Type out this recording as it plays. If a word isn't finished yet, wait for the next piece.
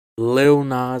Lil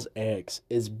Nas X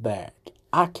is back.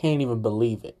 I can't even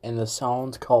believe it. And the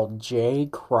song's called J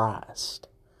Christ.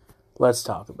 Let's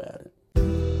talk about it.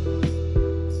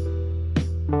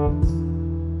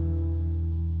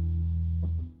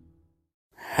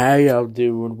 How y'all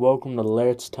doing? Welcome to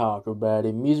Let's Talk About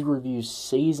It. Music Reviews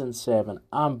Season 7.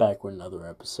 I'm back with another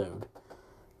episode.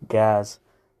 Guys,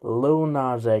 Lil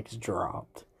Nas X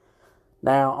dropped.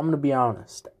 Now, I'm going to be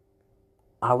honest.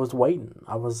 I was waiting.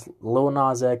 Lil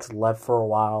Nas X left for a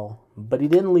while, but he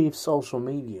didn't leave social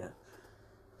media.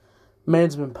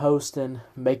 Man's been posting,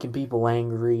 making people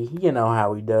angry. You know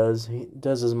how he does. He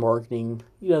does his marketing.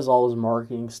 He does all his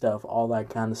marketing stuff, all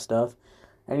that kind of stuff.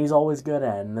 And he's always good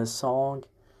at it. And this song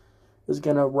is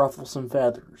going to ruffle some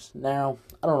feathers. Now,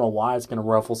 I don't know why it's going to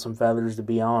ruffle some feathers, to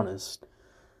be honest.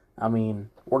 I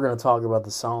mean, we're going to talk about the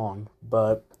song,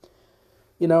 but,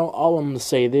 all I'm going to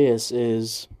say this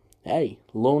is, hey,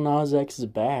 Lil Nas X is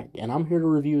back, and I'm here to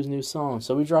review his new song.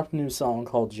 So he dropped a new song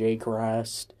called J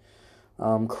Christ.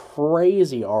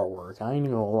 Crazy artwork. I ain't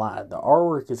even gonna lie. The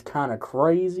artwork is kind of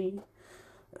crazy.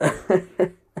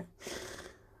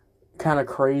 Kind of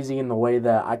crazy in the way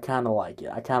that I kind of like it.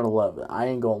 I kind of love it. I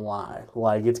ain't gonna lie.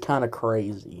 Like, it's kind of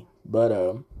crazy.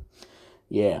 But,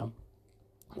 yeah.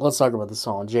 Let's talk about the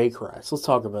song, J Christ. Let's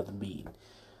talk about the beat.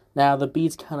 Now, the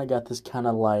beat's kind of got this kind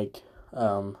of like,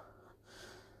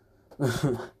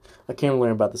 I can't really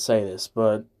about to say this,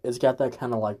 but it's got that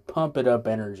kind of like pump it up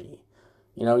energy.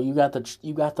 You got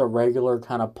the regular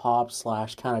kind of pop /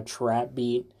 kind of trap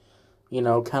beat. Kind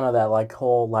of that like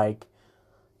whole like,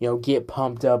 get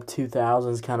pumped up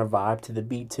 2000s kind of vibe to the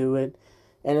beat to it,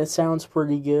 and it sounds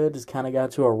pretty good. It's kind of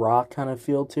got to a rock kind of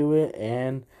feel to it,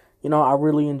 and I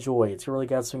really enjoy it. It's really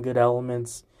got some good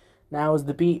elements. Now, is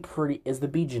the beat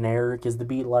generic? Is the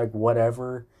beat like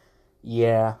whatever?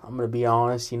 Yeah, I'm gonna be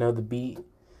honest,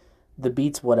 the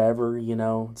beat's whatever,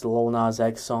 it's a Lil Nas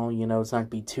X song, it's not gonna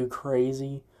be too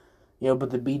crazy,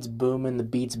 but the beat's booming, the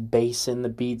beat's bassing, the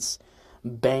beat's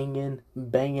banging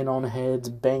on heads,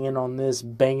 banging on this,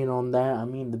 banging on that. I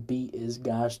mean, the beat is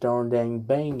gosh darn dang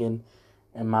banging,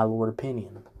 in my lord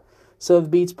opinion. So the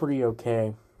beat's pretty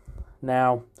okay.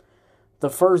 Now, the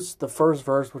first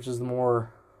verse, which is the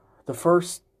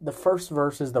first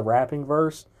verse is the rapping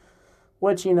verse,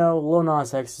 which, Lil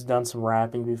Nas X has done some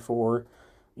rapping before,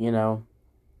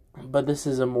 but this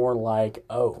is a more like,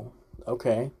 oh,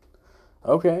 okay.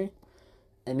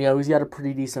 And, he's got a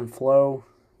pretty decent flow,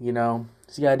 he's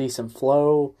got a decent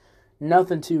flow,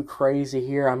 nothing too crazy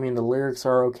here. I mean, the lyrics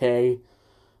are okay.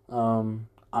 Not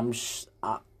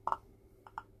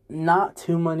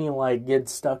too many, like, get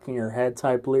stuck in your head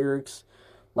type lyrics,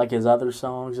 like his other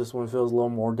songs. This one feels a little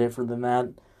more different than that.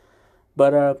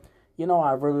 But,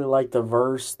 I really like the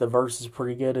verse. The verse is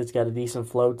pretty good. It's got a decent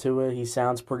flow to it. He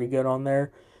sounds pretty good on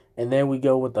there. And then we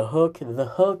go with the hook. The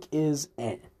hook is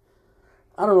I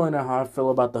don't really know how I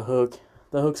feel about the hook.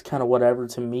 The hook's kind of whatever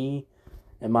to me,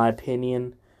 in my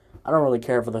opinion. I don't really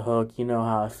care for the hook. Y'all know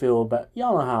how I feel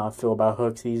about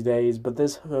hooks these days. But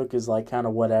this hook is like kind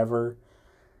of whatever.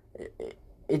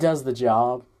 It does the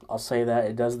job. I'll say that.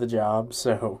 It does the job.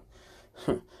 So,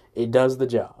 it does the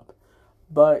job.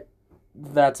 But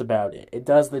that's about it. It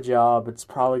does the job. It's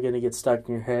probably going to get stuck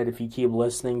in your head if you keep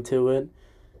listening to it.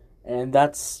 And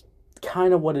that's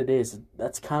kind of what it is.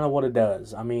 That's kind of what it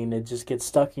does. I mean, it just gets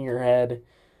stuck in your head,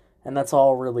 and that's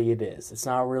all really it is. It's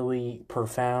not really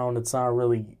profound. It's not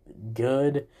really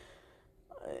good.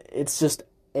 It's just,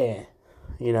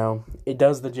 It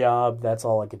does the job. That's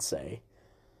all I could say.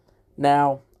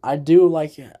 Now, I do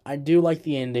like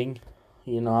the ending.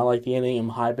 I like the ending.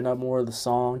 I'm hyping up more of the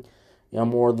song.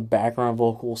 More of the background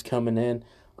vocals coming in.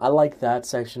 I like that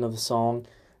section of the song.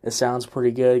 It sounds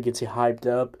pretty good. It gets you hyped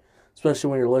up. Especially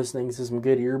when you're listening to some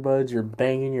good earbuds. You're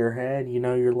banging your head.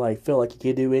 You're like, feel like you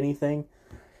could do anything.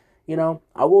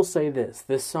 I will say this.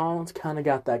 This song's kind of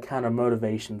got that kind of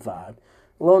motivation vibe.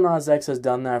 Lil Nas X has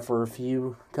done that for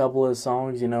a couple of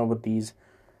songs, with these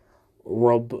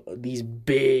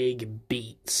big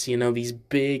beats. These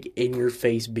big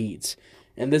in-your-face beats.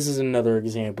 And this is another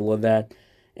example of that.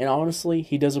 And honestly,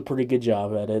 he does a pretty good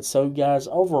job at it. So, guys,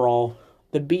 overall,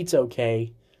 the beat's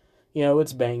okay.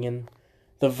 It's banging.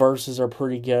 The verses are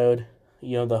pretty good.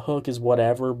 The hook is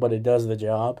whatever, but it does the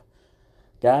job.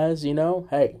 Guys,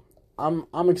 hey,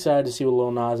 I'm excited to see what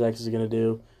Lil Nas X is going to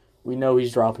do. We know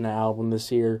he's dropping an album this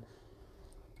year.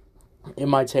 It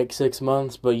might take 6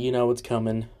 months, but it's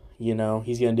coming. He's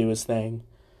going to do his thing.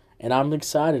 And I'm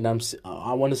excited.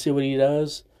 I want to see what he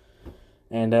does.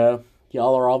 And,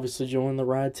 y'all are obviously joining the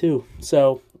ride too.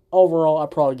 So, overall,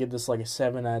 I'd probably give this like a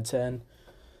 7 out of 10.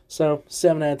 So,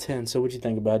 7 out of 10. So, what'd you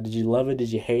think about it? Did you love it? Did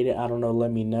you hate it? I don't know.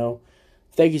 Let me know.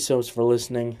 thank you so much for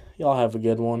listening. Y'all have a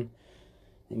good one.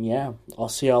 And yeah, I'll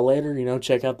see y'all later.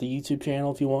 Check out the YouTube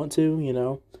channel if you want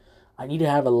to. I need to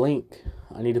have a link.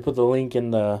 I need to put the link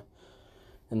in the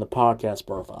podcast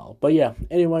profile. But yeah,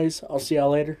 anyways, I'll see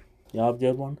y'all later. Y'all have a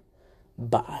good one.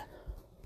 Bye.